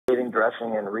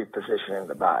addressing and repositioning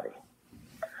the body.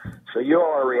 So you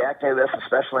all are reacting to this,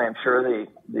 especially, I'm sure,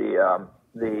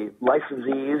 the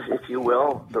licensees, if you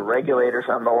will, the regulators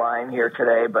on the line here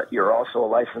today, but you're also a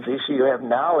licensee, so you have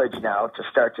knowledge now to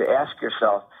start to ask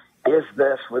yourself, is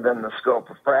this within the scope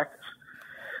of practice?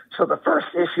 So the first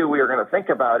issue we are going to think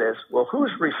about is, well,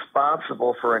 who's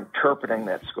responsible for interpreting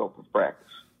that scope of practice?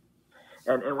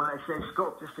 And when I say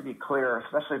scope, just to be clear,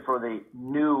 especially for the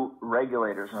new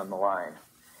regulators on the line,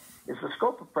 is the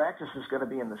scope of practice is going to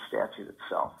be in the statute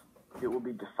itself. It will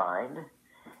be defined,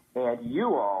 and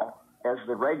you all, as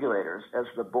the regulators, as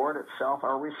the board itself,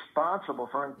 are responsible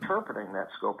for interpreting that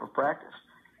scope of practice.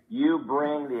 You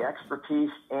bring the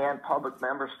expertise and public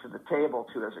members to the table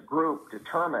to, as a group,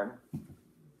 determine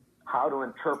how to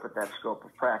interpret that scope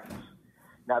of practice.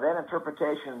 Now, that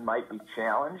interpretation might be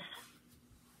challenged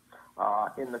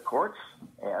in the courts,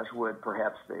 as would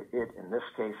perhaps it in this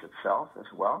case itself as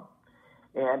well,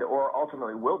 and or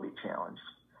ultimately will be challenged.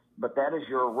 But that is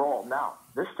your role. Now,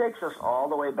 this takes us all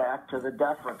the way back to the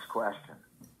deference question.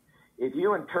 If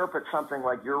you interpret something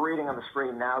like you're reading on the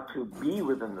screen now to be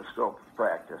within the scope of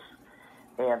practice,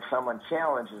 and someone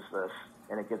challenges this,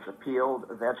 and it gets appealed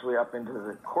eventually up into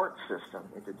the court system,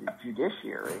 into the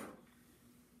judiciary,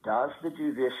 does the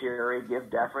judiciary give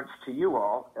deference to you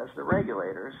all as the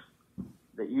regulators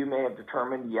that you may have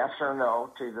determined yes or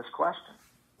no to this question?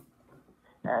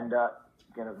 And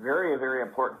again, a very, very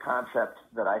important concept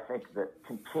that I think that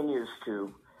continues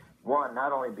to, one,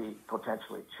 not only be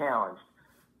potentially challenged,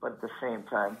 but at the same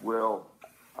time will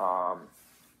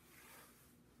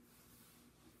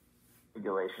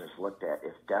regulation is looked at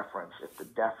if the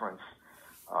deference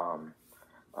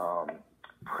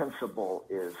principle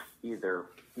is either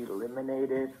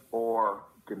eliminated or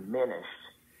diminished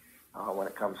when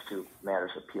it comes to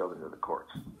matters appealed into the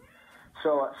courts.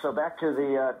 So back to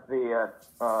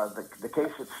the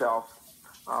case itself.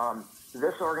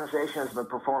 This organization has been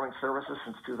performing services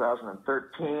since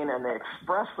 2013, and they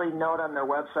expressly note on their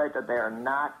website that they are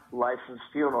not licensed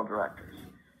funeral directors.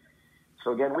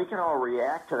 So again, we can all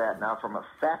react to that now from a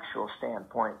factual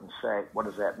standpoint and say, what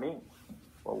does that mean?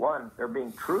 Well, one, they're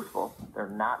being truthful. They're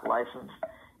not licensed.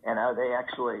 And are they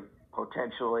actually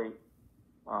potentially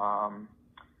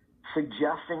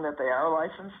suggesting that they are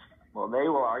licensed? Well, they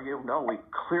will argue, no, we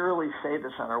clearly say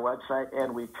this on our website,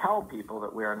 and we tell people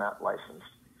that we are not licensed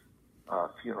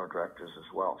funeral directors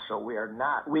as well. So we are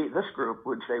not, this group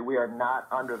would say we are not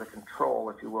under the control,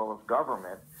 if you will, of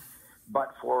government,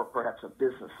 but for perhaps a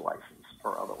business license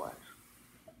or otherwise.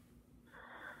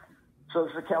 So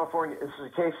this is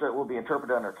a case that will be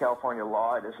interpreted under California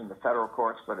law. It is in the federal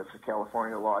courts, but it's a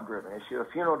California law-driven issue. A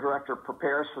funeral director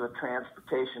prepares for the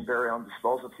transportation, burial, and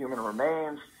disposal of human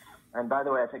remains. And by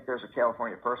the way, I think there's a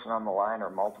California person on the line or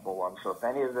multiple ones. So if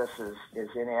any of this is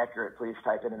inaccurate, please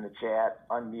type it in the chat,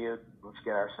 unmute. Let's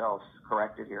get ourselves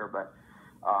corrected here. But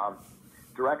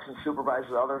directs and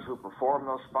supervises others who perform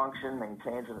those functions,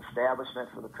 maintains an establishment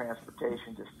for the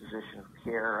transportation, disposition of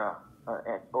care,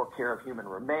 or care of human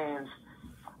remains,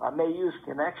 may use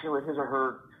connection with his or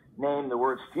her name the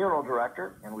words funeral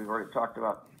director, and we've already talked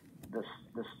about this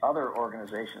other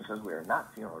organization says we are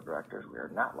not funeral directors, we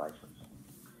are not licensed,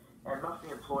 and must be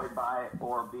employed by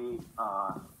or be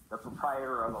the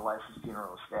proprietor of a licensed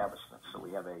funeral establishment. So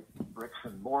we have a bricks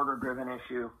and mortar driven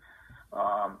issue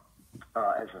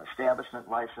as an establishment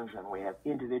license, and we have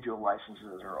individual licenses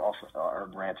that are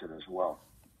granted as well.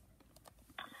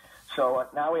 So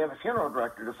now we have a funeral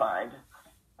director defined,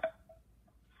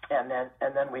 and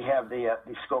then we have the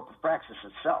scope of practice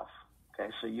itself.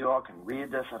 Okay, so you all can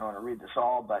read this. I don't want to read this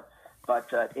all, but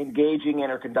engaging in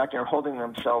or conducting or holding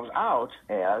themselves out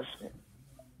as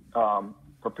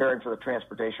preparing for the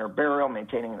transportation or burial,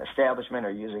 maintaining an establishment,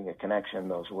 or using a connection,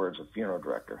 those words of funeral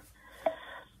director.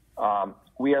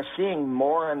 We are seeing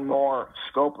more and more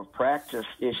scope of practice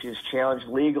issues challenged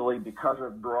legally because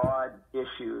of broad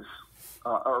issues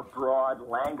or broad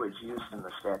language used in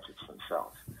the statutes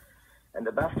themselves. And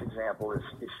the best example is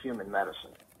human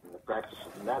medicine. And the practice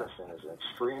of medicine is an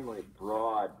extremely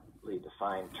broadly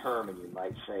defined term, and you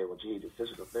might say, well, gee, do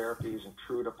physical therapies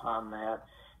intrude upon that?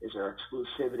 Is there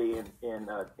exclusivity in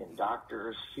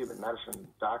doctors, human medicine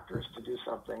doctors, to do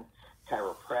something?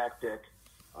 Chiropractic,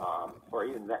 or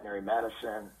even veterinary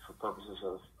medicine for purposes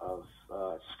of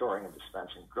storing and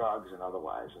dispensing drugs and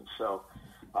otherwise. And so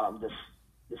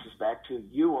this is back to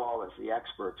you all as the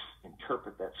experts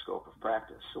interpret that scope of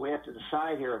practice. So we have to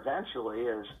decide here eventually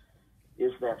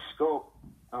is that scope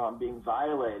being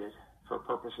violated for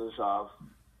purposes of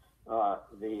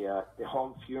the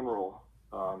home funeral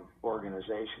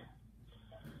organization.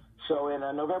 So in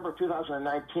November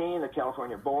 2019, the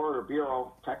California Board, or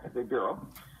Bureau, technically Bureau,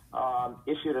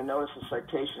 issued a notice of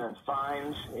citation and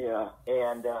fines,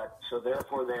 and so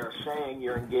therefore they are saying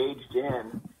you're engaged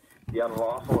in the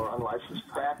unlawful or unlicensed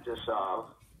practice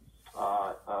of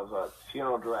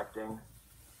funeral directing,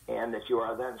 and that you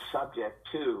are then subject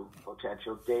to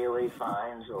potential daily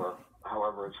fines, or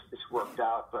however it's worked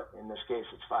out, but in this case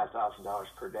it's $5,000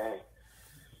 per day.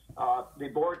 The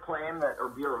board claimed that, or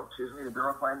Bureau, the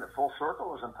Bureau claimed that Full Circle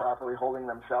was improperly holding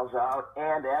themselves out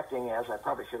and acting as, I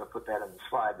probably should have put that in the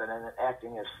slide, but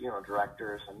acting as funeral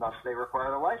directors, and thus they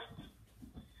required a license.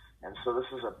 And so this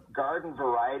is a garden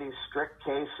variety strict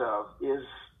case of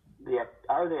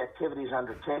are the activities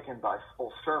undertaken by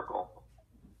Full Circle,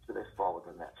 do they fall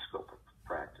within that scope of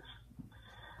practice?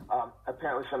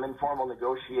 Apparently some informal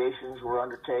negotiations were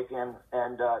undertaken,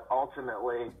 and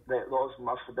ultimately those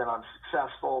must have been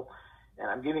unsuccessful. And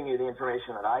I'm giving you the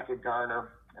information that I could garner.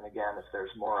 And again, if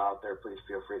there's more out there, please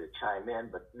feel free to chime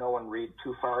in, but no one read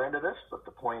too far into this. But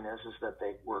the point is that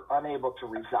they were unable to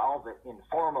resolve it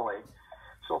informally.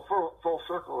 So Full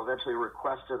Circle eventually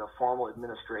requested a formal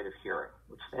administrative hearing,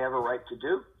 which they have a right to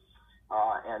do.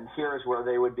 And here's where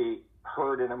they would be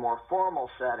heard in a more formal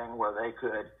setting, where they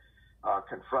could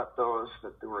confront those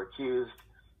that were accused.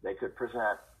 They could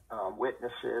present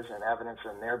witnesses and evidence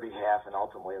on their behalf, and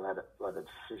ultimately let a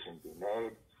decision be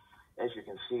made. As you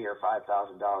can see here, $5,000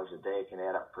 a day can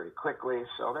add up pretty quickly.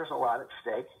 So there's a lot at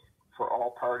stake for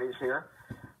all parties here.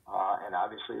 And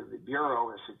obviously the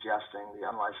Bureau is suggesting the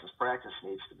unlicensed practice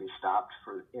needs to be stopped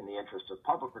in the interest of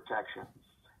public protection.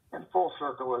 And Full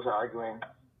Circle is arguing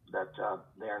that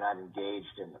they are not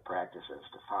engaged in the practice as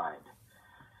defined.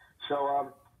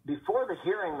 So before the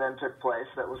hearing then took place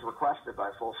that was requested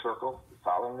by Full Circle,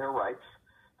 following their rights,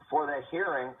 before that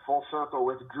hearing, Full Circle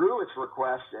withdrew its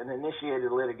request and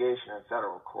initiated litigation in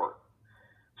federal court.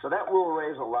 So that will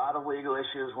raise a lot of legal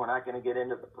issues. We're not going to get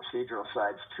into the procedural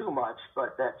sides too much,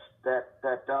 but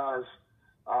that does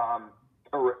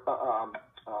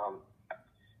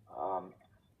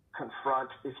confront,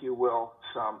 if you will,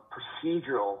 some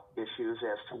procedural issues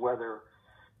as to whether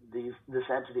this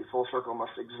entity, Full Circle,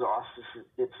 must exhaust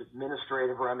its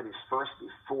administrative remedies first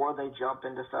before they jump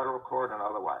into federal court and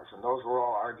otherwise. And those were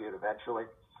all argued eventually.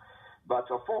 But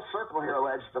Full Circle here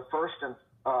alleged the First and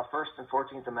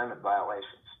 14th Amendment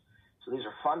violations. So these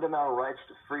are fundamental rights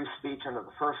to free speech under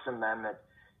the First Amendment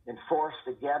enforced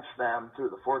against them through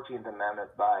the 14th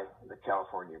Amendment by the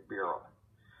California Bureau.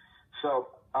 So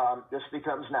this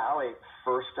becomes now a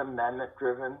First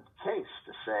Amendment-driven case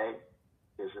to say,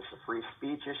 is this a free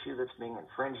speech issue that's being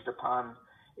infringed upon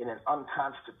in an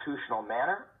unconstitutional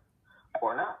manner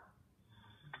or not?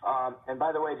 And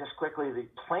by the way, just quickly, the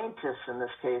plaintiffs in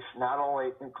this case not only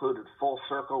included Full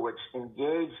Circle, which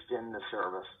engaged in the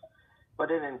service, but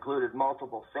it included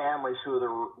multiple families who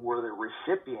were the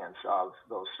recipients of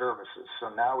those services.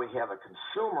 So now we have a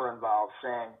consumer involved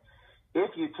saying, if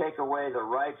you take away the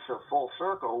rights of Full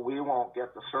Circle, we won't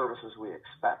get the services we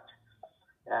expect.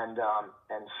 And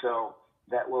so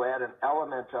that will add an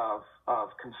element of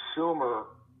consumer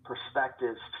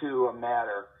perspectives to a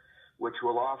matter, which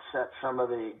will offset some of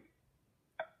the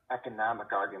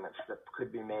economic arguments that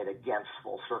could be made against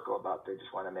Full Circle about they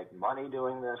just want to make money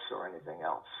doing this or anything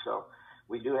else. So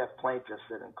we do have plaintiffs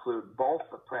that include both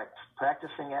the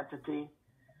practicing entity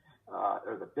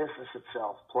or the business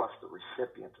itself plus the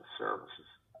recipient of services.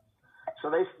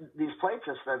 So these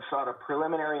plaintiffs then sought a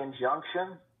preliminary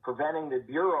injunction preventing the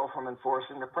Bureau from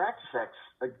enforcing the Practice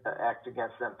Act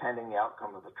against them pending the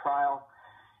outcome of the trial.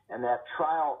 And that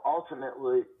trial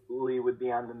ultimately would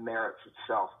be on the merits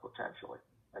itself, potentially.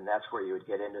 And that's where you would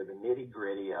get into the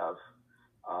nitty-gritty of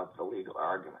the legal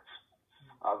arguments.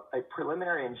 A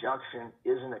preliminary injunction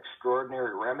is an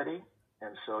extraordinary remedy,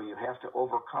 and so you have to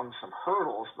overcome some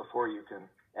hurdles before you can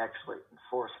actually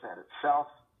enforce that itself.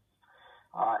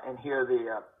 And here as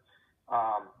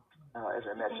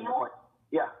I mentioned,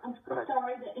 yeah. I'm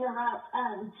sorry to interrupt.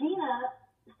 Gina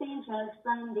Sanchez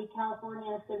from the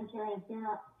California Cemetery and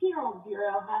Funeral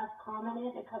Bureau has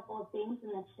commented a couple of things in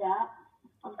the chat.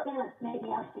 I'm going to maybe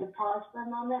ask you to pause for a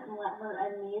moment and let her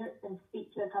unmute and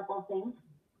speak to a couple of things.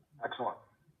 Excellent.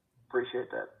 Appreciate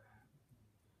that.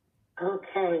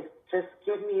 Okay, just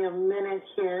give me a minute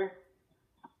here.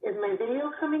 Is my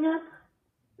video coming up?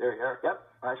 There you are. Yep,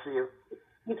 I see you.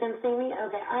 You can see me?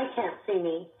 Okay, I can't see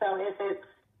me. So if it's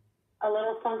a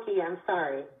little funky, I'm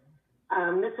sorry.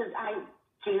 This is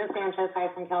Gina Sanchez, hi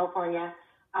from California.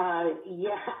 I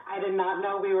did not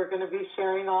know we were going to be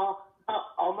sharing all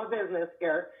my business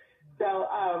here. So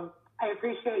I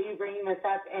appreciate you bringing this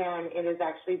up, and it has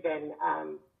actually been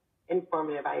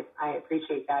informative. I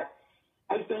appreciate that.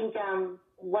 I think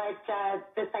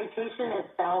the citation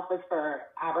itself was for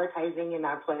advertising, and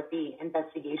that's what the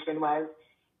investigation was.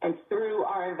 And through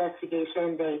our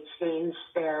investigation, they changed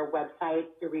their website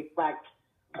to reflect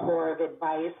more of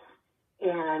advice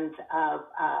and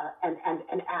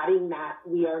adding that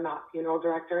we are not funeral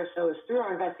directors. So it was through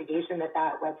our investigation that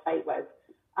website was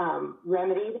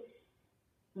remedied.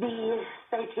 The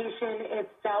citation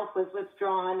itself was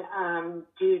withdrawn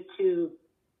due to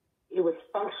it was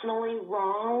functionally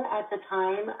wrong at the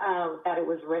time that it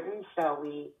was written. So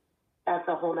that's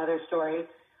a whole other story.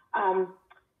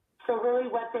 So really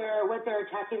what they're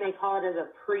attacking, they call it as a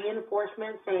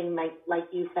pre-enforcement, saying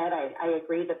like you said, I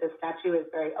agree that the statute is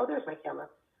very, there's my camera,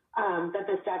 that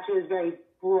the statute is very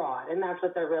broad, and that's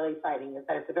what they're really fighting, is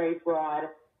that it's a very broad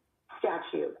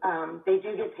statute. They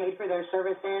do get paid for their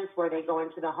services where they go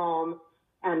into the home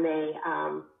and they,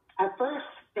 at first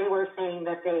they were saying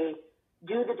that they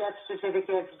do the death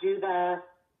certificates, do the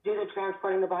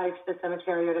transporting the body to the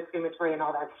cemetery or the crematory and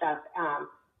all that stuff.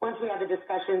 Once we have the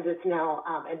discussions, it's now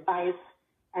advice,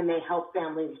 and they help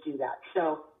families do that.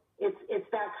 So it's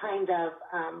that kind of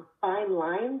fine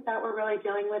line that we're really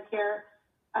dealing with here.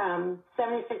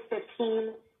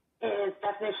 7615 is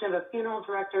definition of a funeral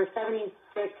director.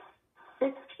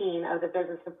 7616 of the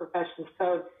Business and Professions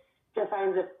Code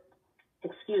defines a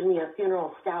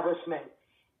funeral establishment,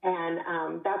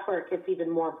 and that's where it gets even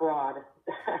more broad.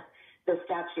 The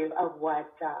statute of what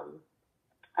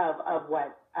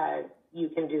you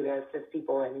can do to assist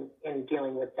people in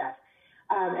dealing with death.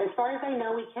 As far as I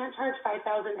know, we can't charge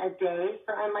 $5,000 a day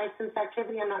for unlicensed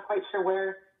activity. I'm not quite sure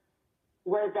where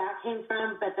that came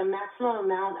from, but the maximum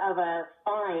amount of a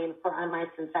fine for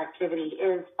unlicensed activity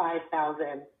is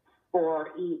 $5,000 for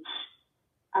each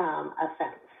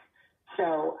offense.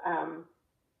 So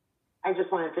I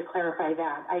just wanted to clarify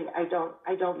that. I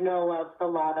don't know of the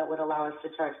law that would allow us to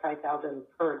charge $5,000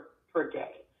 per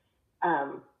day.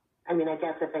 I mean, I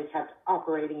guess if they kept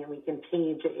operating and we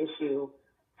continued to issue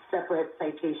separate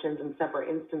citations and separate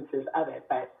instances of it,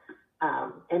 but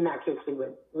in that case, we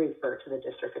would refer to the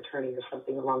district attorney or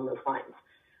something along those lines.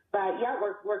 But yeah,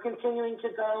 we're continuing to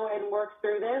go and work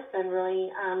through this and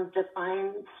really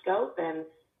define scope, and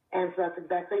so that's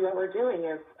exactly what we're doing,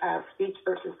 is speech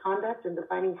versus conduct and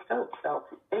defining scope. So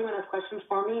if anyone has questions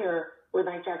for me or would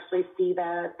like to actually see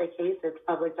the case, it's a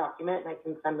public document, and I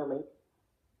can send the link.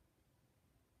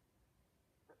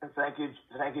 Thank you,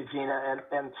 Gina.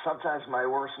 And sometimes my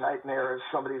worst nightmare is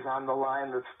somebody's on the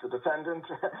line that's the defendant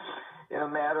in a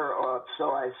matter. So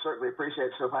I certainly appreciate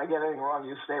it. So if I get anything wrong,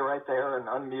 you stay right there and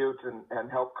unmute and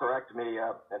help correct me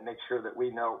and make sure that we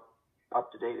know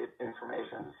up-to-date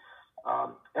information.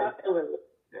 Absolutely.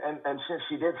 And since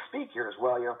she did speak here as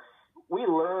well, we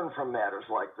learn from matters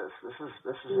like this.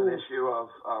 This is an issue of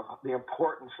the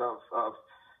importance of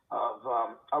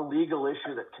a legal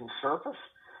issue that can surface.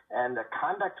 And the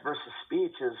conduct versus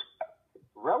speech is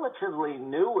relatively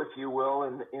new, if you will,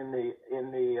 in the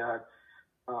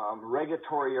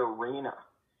regulatory arena,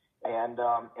 and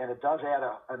it does add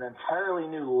an entirely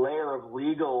new layer of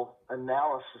legal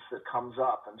analysis that comes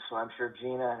up. And so I'm sure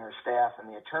Gina and her staff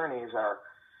and the attorneys are,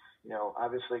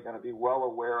 obviously going to be well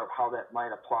aware of how that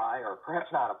might apply or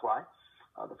perhaps not apply,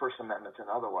 the First Amendment and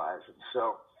otherwise. And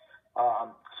so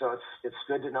it's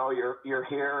good to know you're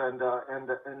here, and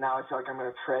now I feel like I'm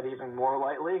going to tread even more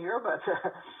lightly here. But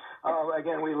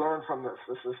again, we learn from this.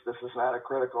 This is not a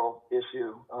critical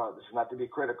issue. This is not to be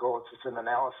critical. It's just an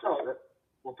analysis that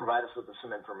will provide us with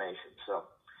some information. So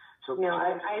no,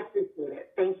 I appreciate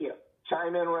it. Thank you.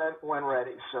 Chime in when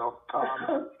ready. So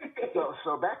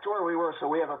back to where we were. So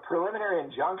we have a preliminary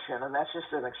injunction, and that's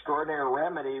just an extraordinary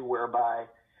remedy whereby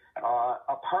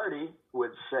a party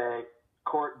would say,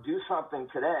 court, do something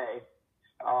today,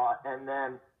 and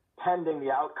then pending the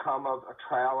outcome of a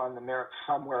trial on the merits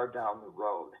somewhere down the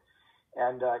road.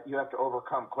 And you have to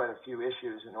overcome quite a few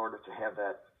issues in order to have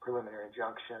that preliminary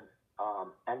injunction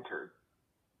entered.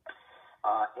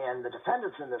 And the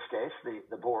defendants in this case,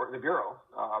 the Bureau,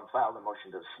 filed a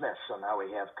motion to dismiss. So now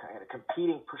we have kind of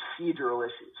competing procedural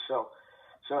issues. So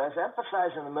as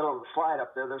emphasized in the middle of the slide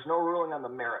up there, there's no ruling on the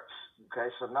merits.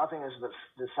 Okay, so nothing has been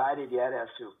decided yet as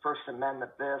to First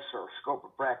Amendment this or scope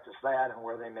of practice that, and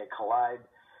where they may collide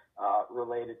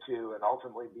related to and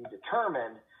ultimately be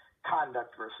determined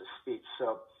conduct versus speech.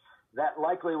 So that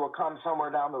likely will come somewhere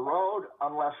down the road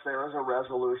unless there is a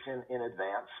resolution in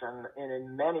advance. And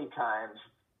in many times,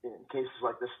 in cases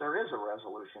like this, there is a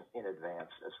resolution in advance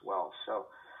as well. So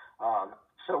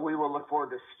we will look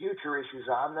forward to future issues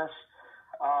on this.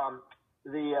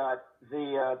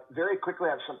 Very quickly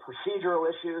on some procedural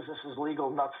issues. This is legal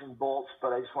nuts and bolts,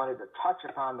 but I just wanted to touch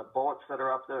upon the bullets that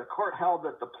are up there. The court held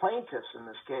that the plaintiffs in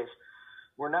this case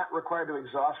we're not required to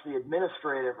exhaust the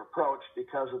administrative approach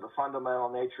because of the fundamental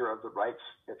nature of the rights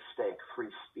at stake,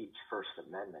 free speech, First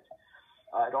Amendment.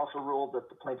 It also ruled that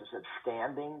the plaintiffs had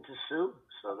standing to sue,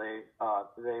 so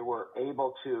they were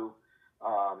able to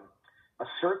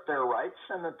assert their rights,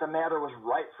 and that the matter was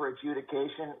ripe for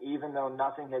adjudication, even though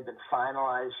nothing had been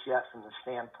finalized yet from the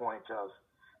standpoint of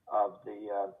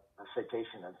the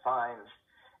citation and fines,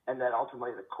 and that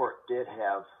ultimately the court did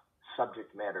have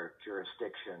subject matter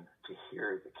jurisdiction to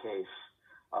hear the case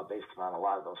based upon a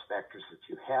lot of those factors that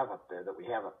we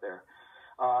have up there.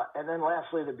 And then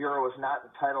lastly, the Bureau was not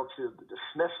entitled to the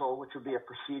dismissal, which would be a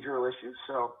procedural issue.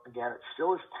 So again, it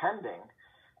still is pending,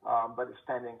 but it's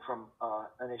pending from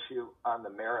an issue on the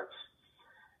merits.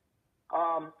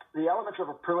 The elements of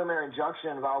a preliminary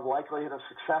injunction involve likelihood of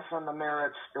success on the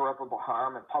merits, irreparable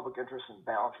harm, and public interest and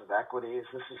balance of equities.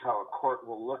 This is how a court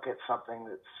will look at something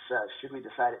that says, should we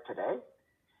decide it today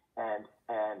and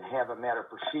have a matter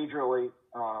procedurally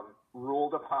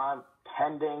ruled upon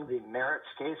pending the merits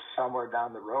case somewhere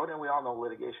down the road? And we all know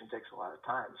litigation takes a lot of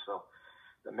time, so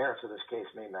the merits of this case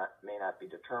may not be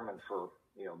determined for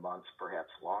months,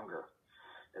 perhaps longer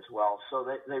as well. So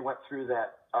they went through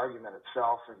that argument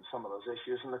itself and some of those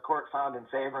issues, and the court found in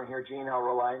favor, and here, Gene, I'll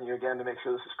rely on you again to make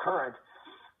sure this is current,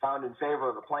 found in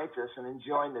favor of the plaintiffs and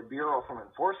enjoined the Bureau from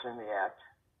enforcing the act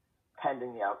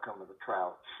pending the outcome of the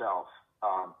trial itself.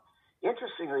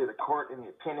 Interestingly, the court, in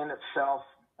the opinion itself,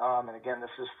 and again,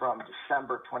 this is from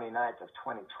December 29th of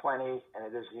 2020, and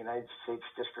it is the United States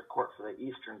District Court for the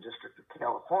Eastern District of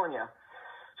California,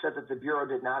 said that the Bureau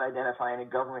did not identify any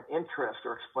government interest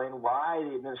or explain why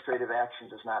the administrative action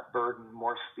does not burden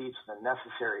more speech than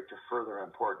necessary to further an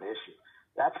important issue.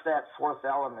 That's that fourth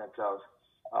element of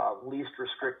least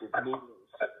restrictive means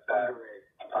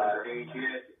under the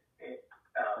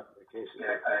case.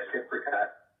 I forgot.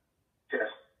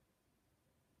 Just.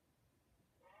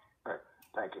 All right.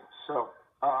 Thank you. So,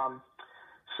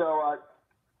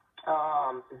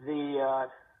 the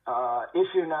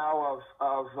issue now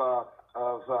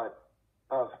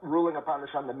of ruling upon this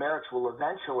on the merits will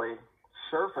eventually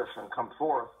surface and come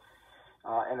forth,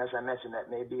 and as I mentioned, that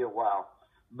may be a while.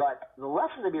 But the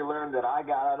lesson to be learned that I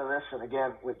got out of this, and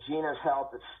again, with Gina's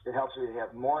help, it helps me to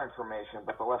have more information,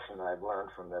 but the lesson that I've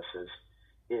learned from this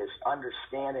is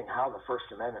understanding how the First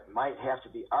Amendment might have to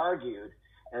be argued,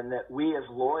 and that we as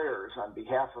lawyers on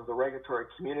behalf of the regulatory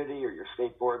community or your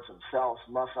state boards themselves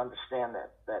must understand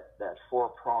that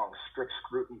four-pronged strict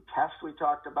scrutiny test we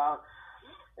talked about,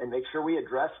 and make sure we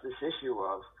address this issue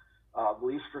of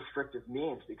least restrictive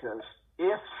means, because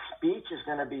if speech is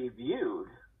going to be viewed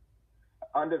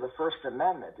under the First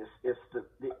Amendment, if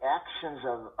the actions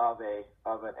of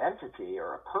an entity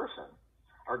or a person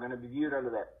are going to be viewed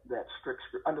under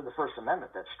under the First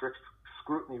Amendment, that strict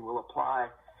scrutiny will apply,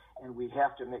 and we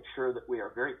have to make sure that we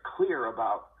are very clear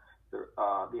about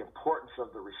the importance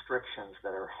of the restrictions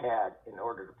that are had in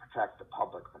order to protect the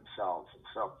public themselves. And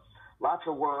so lots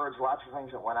of words, lots of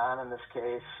things that went on in this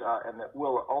case, and that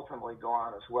will ultimately go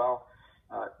on as well.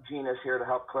 Gina's here to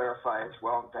help clarify as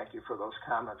well, and thank you for those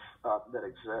comments that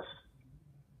exist.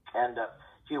 And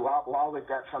while we've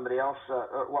got somebody else,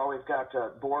 while we've got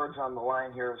boards on the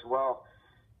line here as well,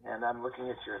 and I'm looking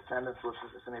at your attendance list.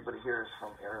 If anybody here is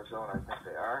from Arizona, I think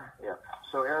they are. Yeah.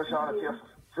 So Arizona,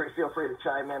 feel free to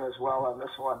chime in as well on this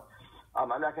one. I'm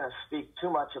not going to speak too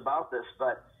much about this,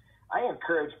 but I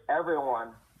encourage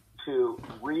everyone to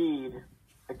read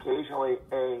occasionally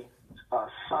a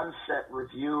sunset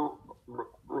review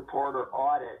report or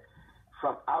audit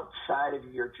from outside of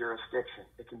your jurisdiction.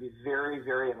 It can be very,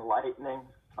 very enlightening.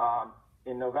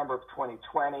 In November of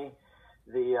 2020,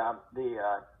 the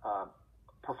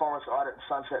Performance Audit and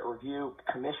Sunset Review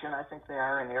Commission, I think they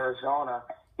are, in Arizona,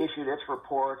 issued its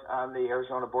report on the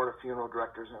Arizona Board of Funeral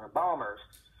Directors and Embalmers.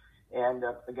 And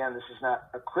again, this is not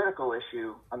a critical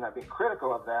issue. I'm not being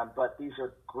critical of them, but these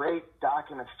are great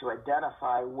documents to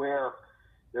identify where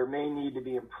there may need to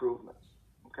be improvements.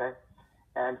 Okay?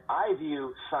 And I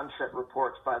view sunset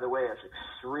reports, by the way, as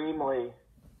extremely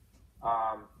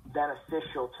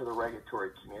beneficial to the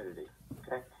regulatory community.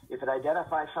 Okay? If it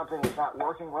identifies something that's not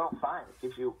working well, fine. It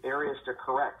gives you areas to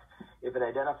correct. If it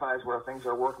identifies where things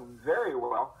are working very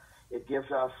well, it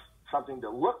gives us something to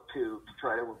look to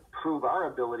try to improve our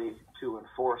ability to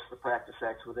enforce the Practice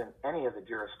Act within any of the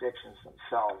jurisdictions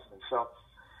themselves. And so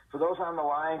for those on the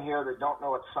line here that don't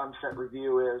know what sunset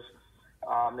review is,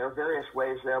 there are various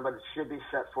ways there, but it should be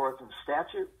set forth in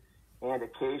statute, and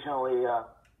occasionally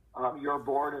your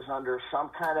board is under some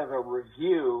kind of a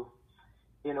review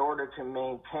in order to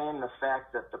maintain the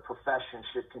fact that the profession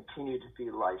should continue to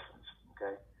be licensed,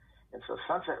 okay? And so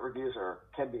sunset reviews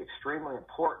can be extremely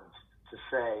important to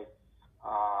say,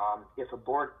 If a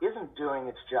board isn't doing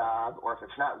its job or if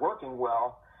it's not working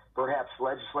well, perhaps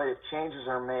legislative changes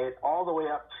are made all the way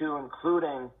up to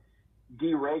including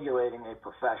deregulating a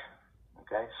profession.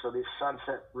 Okay, so these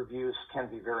sunset reviews can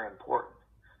be very important.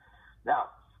 Now,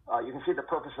 you can see the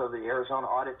purpose of the Arizona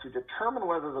audit to determine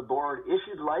whether the board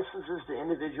issued licenses to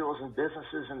individuals and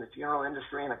businesses in the funeral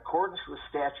industry in accordance with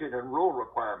statute and rule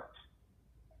requirements.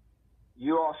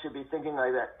 You all should be thinking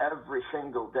like that every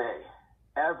single day,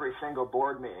 every single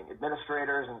board meeting,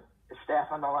 administrators and staff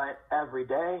on the line every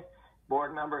day,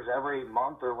 board members every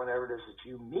month or whenever it is that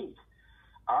you meet.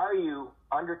 Are you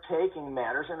undertaking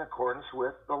matters in accordance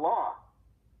with the law?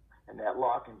 And that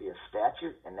law can be a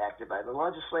statute enacted by the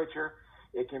legislature.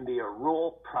 It can be a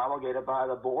rule promulgated by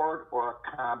the board or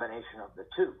a combination of the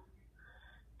two.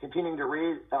 Continuing to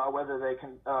read whether they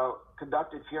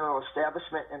conducted funeral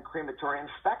establishment and crematory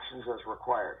inspections as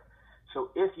required.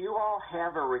 So if you all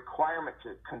have a requirement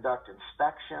to conduct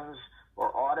inspections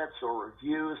or audits or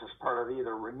reviews as part of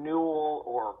either renewal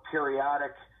or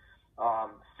periodic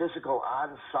physical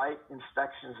on-site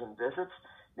inspections and visits,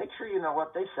 make sure you know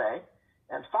what they say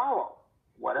and follow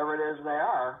whatever it is they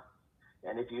are.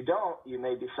 And if you don't, you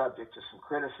may be subject to some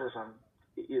criticism,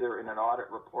 either in an audit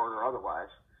report or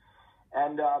otherwise.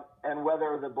 And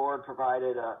whether the board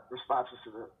provided responses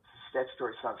to the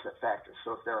statutory sunset factors.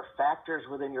 So if there are factors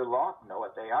within your law, know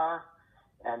what they are,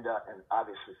 and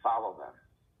obviously follow them.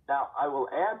 Now, I will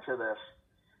add to this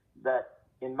that,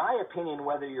 in my opinion,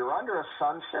 whether you're under a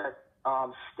sunset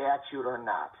statute or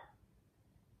not,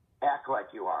 act like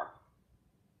you are.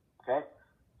 Okay?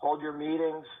 Hold your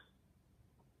meetings,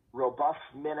 robust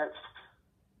minutes,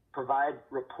 provide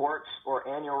reports or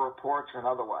annual reports and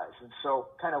otherwise. And so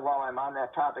kind of while I'm on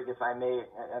that topic, if I may,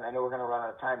 and I know we're going to run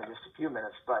out of time in just a few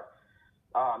minutes, but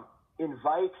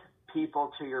invite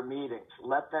people to your meetings.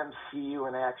 Let them see you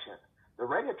in action. The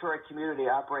regulatory community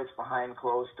operates behind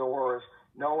closed doors.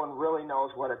 No one really knows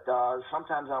what it does.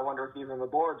 Sometimes I wonder if even the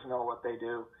boards know what they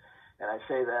do. And I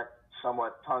say that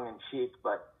somewhat tongue-in-cheek,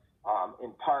 but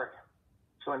in part.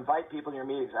 So invite people to your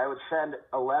meetings. I would send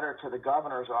a letter to the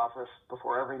governor's office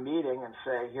before every meeting and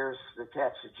say, here's the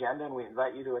attached agenda, and we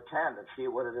invite you to attend and see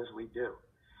what it is we do.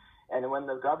 And when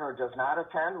the governor does not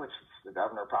attend, which the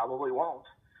governor probably won't,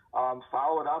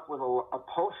 follow it up with a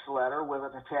post letter with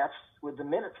the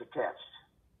minutes attached,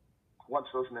 once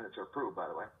those minutes are approved, by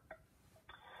the way.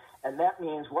 And that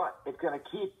means what? It's going to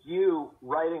keep you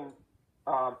writing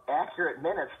accurate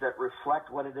minutes that reflect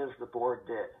what it is the board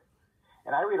did.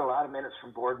 And I read a lot of minutes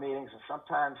from board meetings, and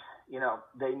sometimes,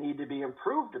 they need to be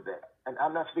improved a bit. And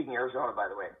I'm not speaking Arizona, by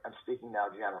the way. I'm speaking now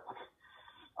generally.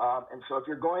 And so if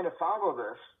you're going to follow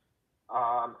this,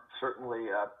 certainly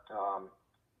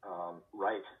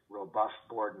write robust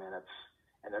board minutes.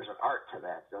 And there's an art to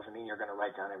that. Doesn't mean you're going to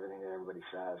write down everything that everybody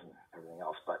says and everything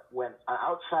else. But when an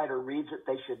outsider reads it,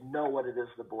 they should know what it is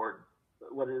the board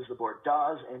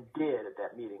does and did at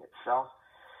that meeting itself.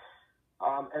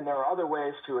 And there are other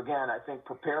ways to, again, I think,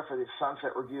 prepare for these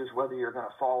sunset reviews, whether you're going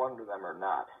to fall under them or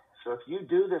not. So if you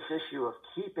do this issue of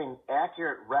keeping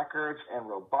accurate records and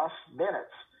robust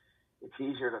minutes, it's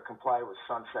easier to comply with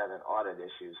sunset and audit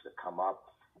issues that come up.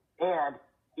 And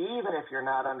even if you're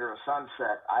not under a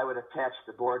sunset, I would attach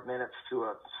the board minutes to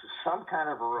some kind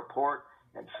of a report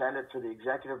and send it to the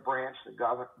executive branch, the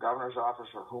governor's office,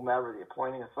 or whomever, the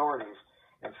appointing authorities,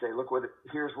 and say, look,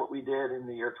 here's what we did in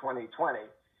the year 2020.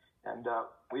 And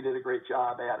we did a great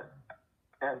job at it.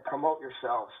 And promote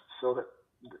yourselves so that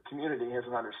the community has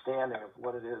an understanding of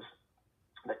what it is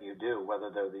that you do, whether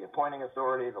they're the appointing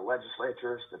authority, the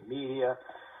legislatures, the media,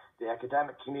 the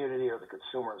academic community, or the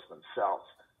consumers themselves.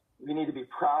 We need to be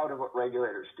proud of what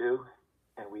regulators do,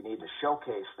 and we need to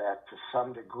showcase that to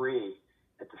some degree,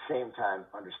 at the same time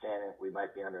understanding that we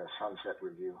might be under a sunset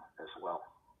review as well.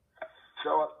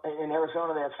 So in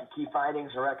Arizona, they have some key findings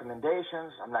and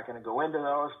recommendations. I'm not going to go into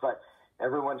those, but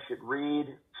everyone should read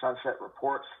sunset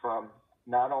reports from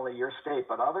not only your state,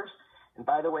 but others. And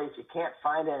by the way, if you can't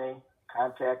find any,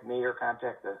 contact me or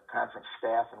contact the conference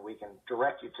staff, and we can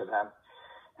direct you to them.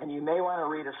 And you may want to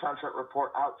read a sunset report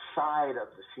outside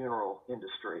of the funeral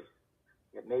industry.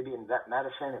 It may be in vet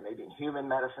medicine, it may be in human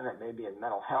medicine, it may be in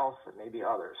mental health, it may be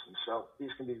others. And so these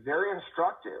can be very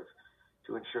instructive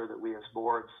to ensure that we as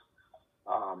boards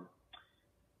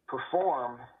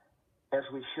perform as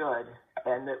we should,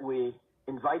 and that we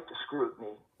invite the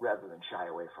scrutiny rather than shy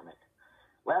away from it.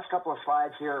 Last couple of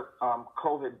slides here,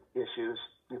 COVID issues.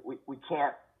 We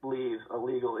can't leave a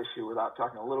legal issue without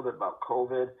talking a little bit about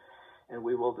COVID, and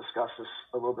we will discuss this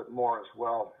a little bit more as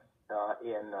well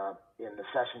in the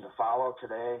session to follow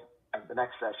today, and the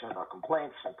next session about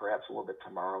complaints, and perhaps a little bit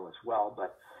tomorrow as well.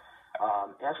 But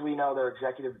As we know, there are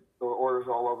executive orders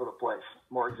all over the place,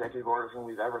 more executive orders than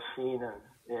we've ever seen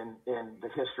in the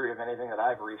history of anything that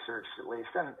I've researched, at least.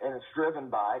 And it's driven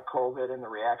by COVID and the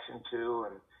reaction to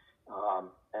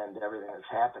and everything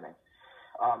that's happening.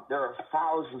 There are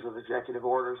thousands of executive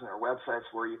orders, and there are websites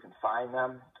where you can find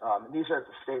them. These are at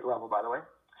the state level, by the way,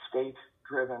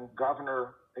 state-driven,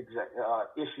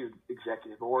 governor-issued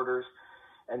executive orders,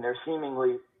 and there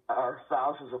seemingly are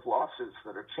thousands of lawsuits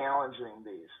that are challenging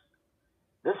these.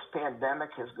 This pandemic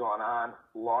has gone on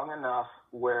long enough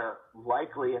where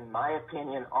likely, in my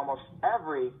opinion, almost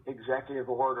every executive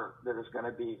order that is going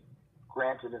to be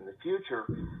granted in the future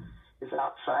is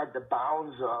outside the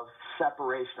bounds of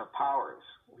separation of powers.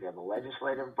 We have a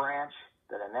legislative branch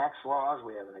that enacts laws.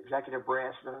 We have an executive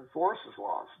branch that enforces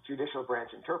laws. Judicial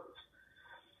branch interprets.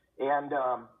 And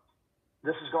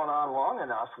this has gone on long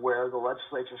enough where the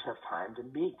legislatures have time to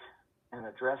meet and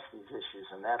address these issues.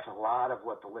 And that's a lot of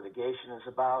what the litigation is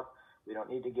about. We don't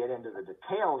need to get into the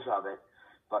details of it,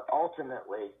 but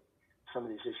ultimately, some of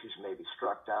these issues may be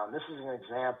struck down. This is an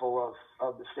example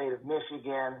of the state of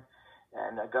Michigan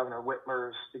and Governor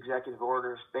Whitmer's executive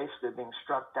orders basically being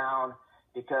struck down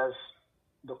because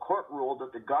the court ruled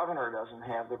that the governor doesn't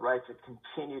have the right to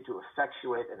continue to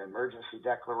effectuate an emergency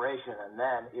declaration and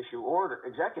then issue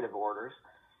executive orders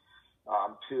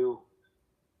to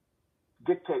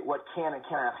dictate what can and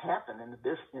cannot happen in a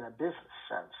business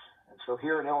sense. And so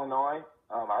here in Illinois,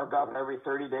 our governor every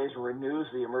 30 days renews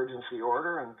the emergency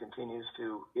order and continues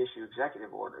to issue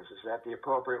executive orders. Is that the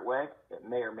appropriate way? It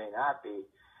may or may not be.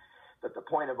 But the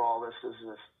point of all this is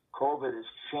this COVID is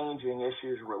changing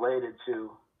issues related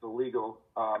to the legal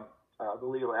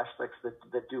aspects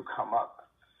that do come up.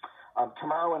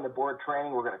 Tomorrow in the board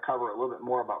training, we're going to cover a little bit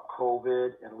more about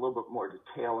COVID and a little bit more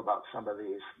detail about some of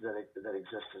these that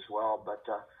exist as well. But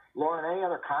Lauren, any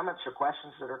other comments or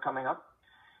questions that are coming up?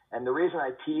 And the reason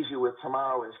I tease you with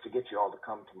tomorrow is to get you all to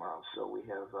come tomorrow. So we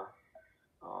have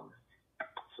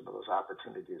some of those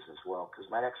opportunities as well.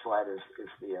 Because my next slide is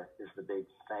the big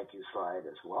thank you slide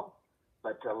as well.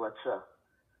 But let's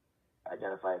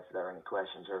identify if there are any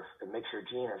questions or make sure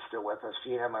Gina is still with us.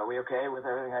 Gina, are we okay with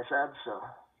everything I said? So.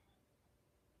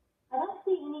 I don't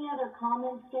see any other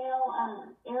comments, Gail.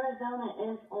 Arizona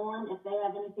is on if they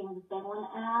have anything that they want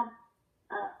to add.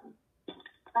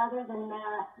 Other than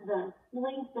that, the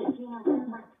link that Gina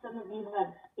referenced, some of you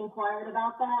have inquired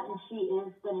about that, and she is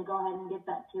going to go ahead and get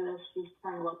that to us. She's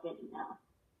trying to locate it now.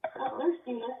 Oh, there's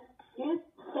Judith. Judith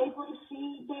Stapley,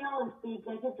 Dale is the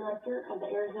Executive Director of the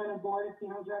Arizona Board of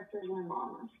Funeral Directors and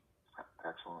Embalmers.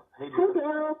 Excellent. Hey, Judith. Hey,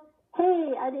 Dale.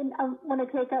 Hey, I didn't want to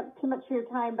take up too much of your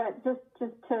time, but just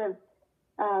to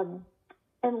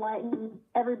enlighten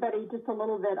everybody just a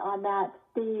little bit on that.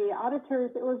 The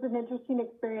auditors, it was an interesting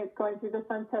experience going through the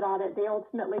sunset audit. They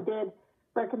ultimately did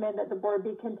recommend that the board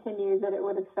be continued, that it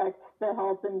would affect the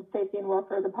health and safety and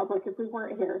welfare of the public if we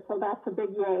weren't here. So that's a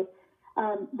big yay.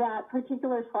 That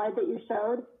particular slide that you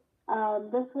showed,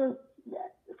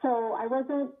 so I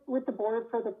wasn't with the board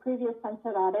for the previous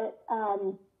sunset audit.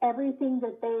 Everything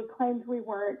that they claimed we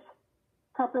weren't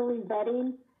properly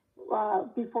vetting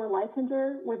before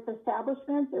licensure with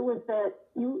establishments, it was that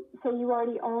you say you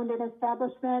already owned an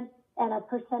establishment and a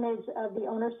percentage of the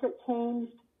ownership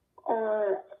changed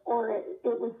or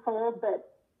it was sold,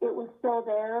 but it was still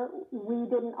there. We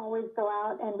didn't always go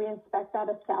out and re-inspect that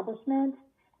establishment.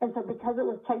 And so because it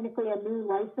was technically a new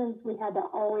license, we had to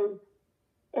always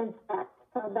inspect.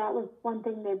 So that was one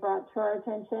thing they brought to our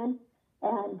attention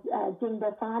and dinged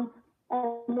us on.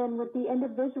 And then with the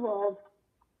individuals,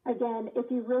 again,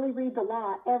 if you really read the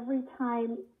law, every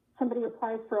time somebody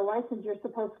applies for a license,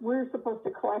 we're supposed to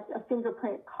collect a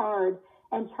fingerprint card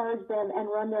and charge them and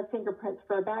run their fingerprints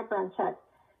for a background check.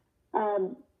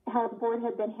 How the board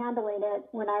had been handling it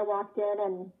when I walked in,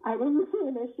 and I didn't see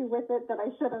an issue with it that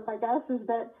I should have, I guess, is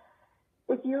that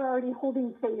if you're already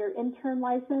holding, say, your intern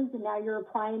license and now you're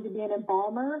applying to be an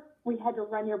embalmer, we had to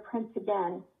run your prints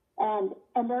again. And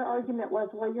their argument was,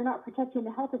 well, you're not protecting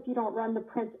the health if you don't run the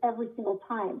prints every single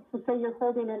time. So say you're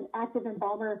holding an active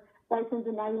embalmer license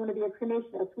and now you want to be a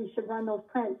cremationist, we should run those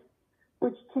prints,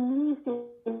 which to me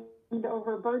seemed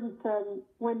overburdensome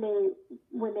when they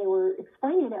were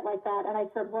explaining it like that. And I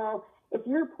said, well, if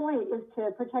your point is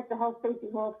to protect the health, safety,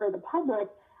 and welfare of the public,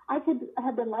 I could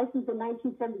have been licensed in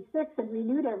 1976 and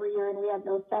renewed every year, and we have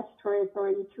no statutory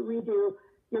authority to redo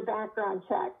your background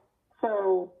check.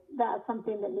 So that's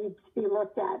something that needs to be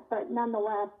looked at. But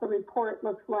nonetheless, the report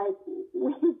looks like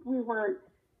we weren't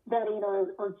vetting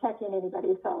or checking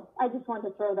anybody. So I just wanted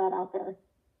to throw that out there.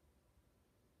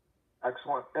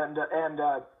 Excellent. And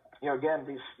again,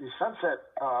 these sunset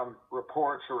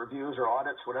reports or reviews or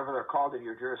audits, whatever they're called in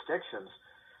your jurisdictions,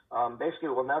 basically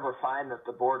will never find that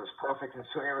the board is perfect and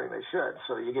doing everything they should.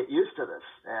 So you get used to this.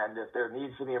 And if there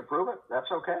needs to be improvement, that's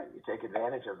okay. You take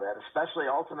advantage of that, especially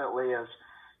ultimately, as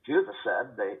Judith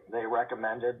said, they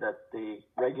recommended that the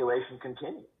regulation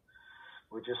continue,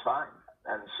 which is fine.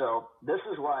 And so this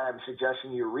is why I'm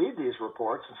suggesting you read these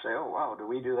reports and say, oh, wow, do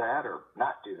we do that or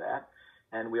not do that?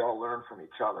 And we all learn from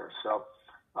each other. So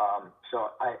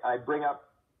I bring up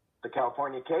the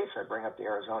California case, I bring up the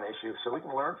Arizona issue, so we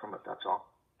can learn from it, that's all.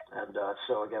 And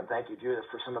so, again, thank you, Judith,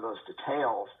 for some of those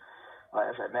details.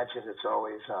 As I mentioned, it's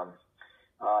always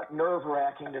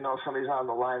nerve-wracking to know somebody's on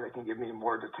the line that can give me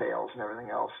more details and everything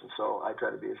else. And so I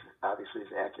try to be, obviously,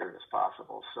 as accurate as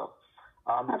possible. So,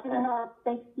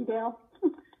 thank you, Dale.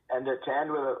 And to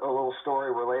end with a little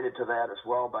story related to that as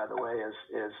well, by the way, is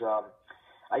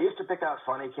I used to pick out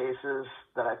funny cases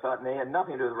that I thought may have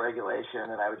nothing to do with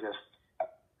regulation, and I would just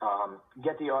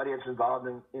get the audience involved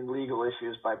in legal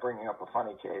issues by bringing up a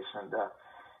funny case. And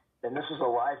this was a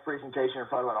live presentation in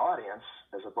front of an audience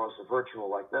as opposed to virtual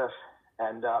like this.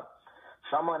 And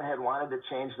someone had wanted to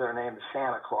change their name to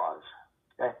Santa Claus.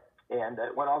 Okay? And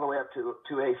it went all the way up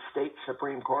to a state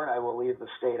Supreme Court. I will leave the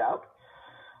state out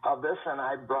of this, and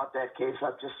I brought that case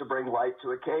up just to bring light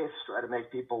to a case, try to make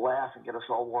people laugh and get us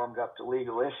all warmed up to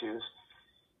legal issues.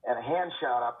 And a hand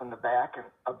shot up in the back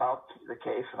about the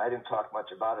case, and I didn't talk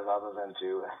much about it other than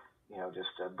to, just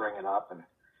bring it up.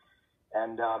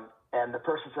 And the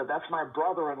person said, that's my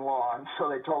brother-in-law. And so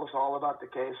they told us all about the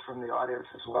case from the audience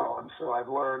as well. And so I've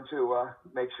learned to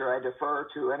make sure I defer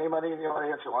to anybody in the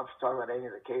audience that wants to talk about any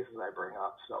of the cases I bring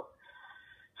up. So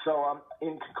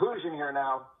in conclusion here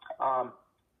now,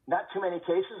 not too many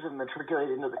cases have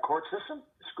matriculated into the court system.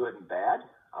 It's good and bad.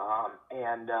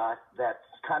 That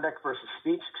conduct versus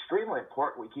speech, extremely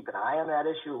important. We keep an eye on that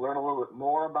issue, learn a little bit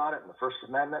more about it in the First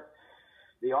Amendment.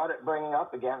 The audit bringing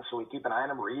up again, so we keep an eye on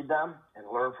them, read them, and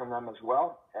learn from them as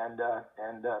well. And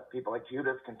people like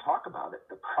Judith can talk about it.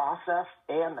 The process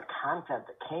and the content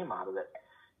that came out of it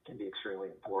can be extremely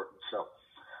important. So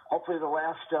hopefully the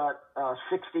last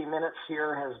 60 minutes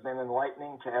here has been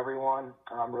enlightening to everyone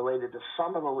related to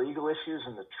some of the legal issues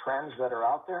and the trends that are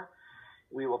out there.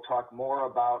 We will talk more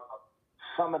about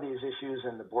some of these issues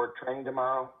in the board training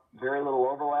tomorrow. Very little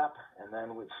overlap, and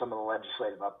then with some of the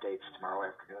legislative updates tomorrow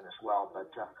afternoon as well. But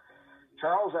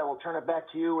Charles, I will turn it back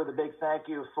to you with a big thank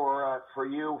you for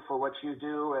you for what you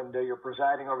do and your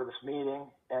presiding over this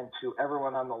meeting, and to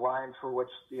everyone on the line for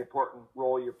the important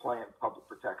role you play in public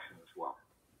protection as well.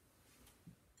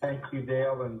 Thank you,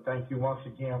 Dale, and thank you once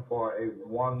again for a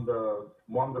wonderful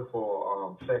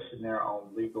session there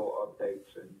on legal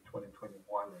updates in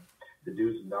 2021 and the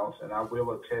do's and don'ts. And I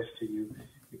will attest to you,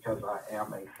 because I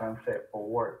am a Sunset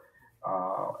Board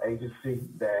agency,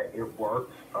 that it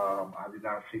works. I do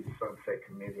not see the Sunset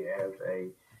Committee as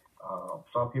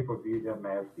some people view them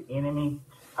as the enemy.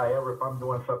 However, if I'm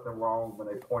doing something wrong, when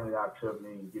they point it out to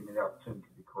me and give me the opportunity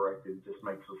to correct it, it just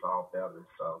makes us all better.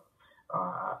 So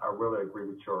I really agree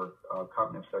with your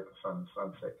comments that concern the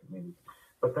Sunset Committee.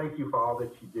 But thank you for all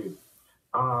that you do.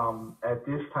 At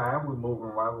this time, we're moving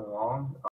right along.